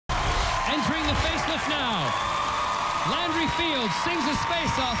Entering the facelift now, Landry sings his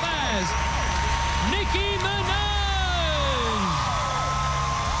face off as Nicki Minaj.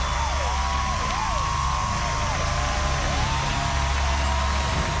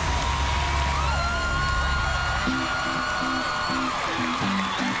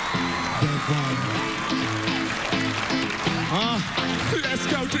 Let's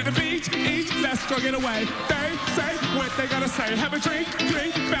go to the beach, let's go get away. They say what they gotta say. Have a drink,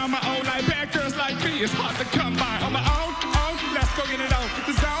 found my own life. Bad girls like me, it's hard to come by. On my own, let's go get it on.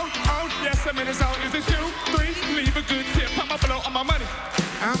 The zone, yes, I'm in the zone. Is it 2, 3? Leave a good tip, I'ma blow all my money.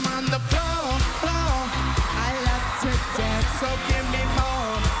 I'm on the floor. I love to dance, so give me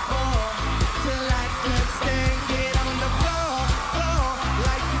more. Till I can't stand, get on the floor.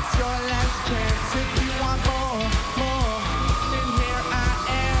 Like it's your last chance. If you want more, then here I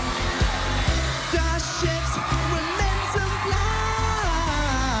am. Starships were meant to fly.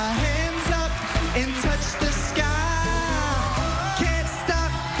 Hands up and touch the sky. Can't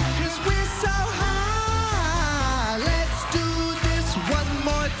stop 'cause we're so high. Let's do this one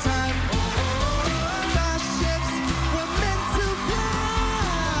more time. Starships were meant to fly.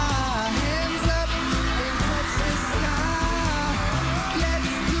 Hands up and touch the sky.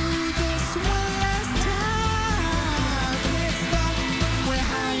 Let's do this one last time. Can't stop. We're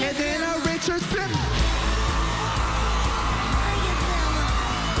higher than a Richardson.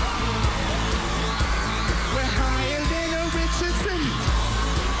 We're higher than a Richardson.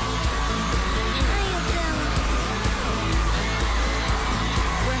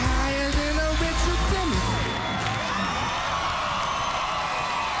 We're higher than a Richardson.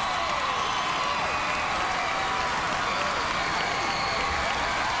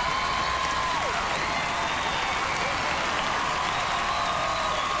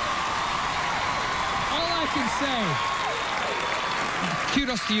 All I can say,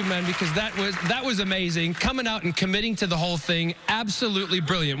 kudos to you, man, because that was amazing. Coming out and committing to the whole thing, absolutely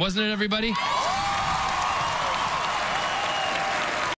brilliant, wasn't it, everybody?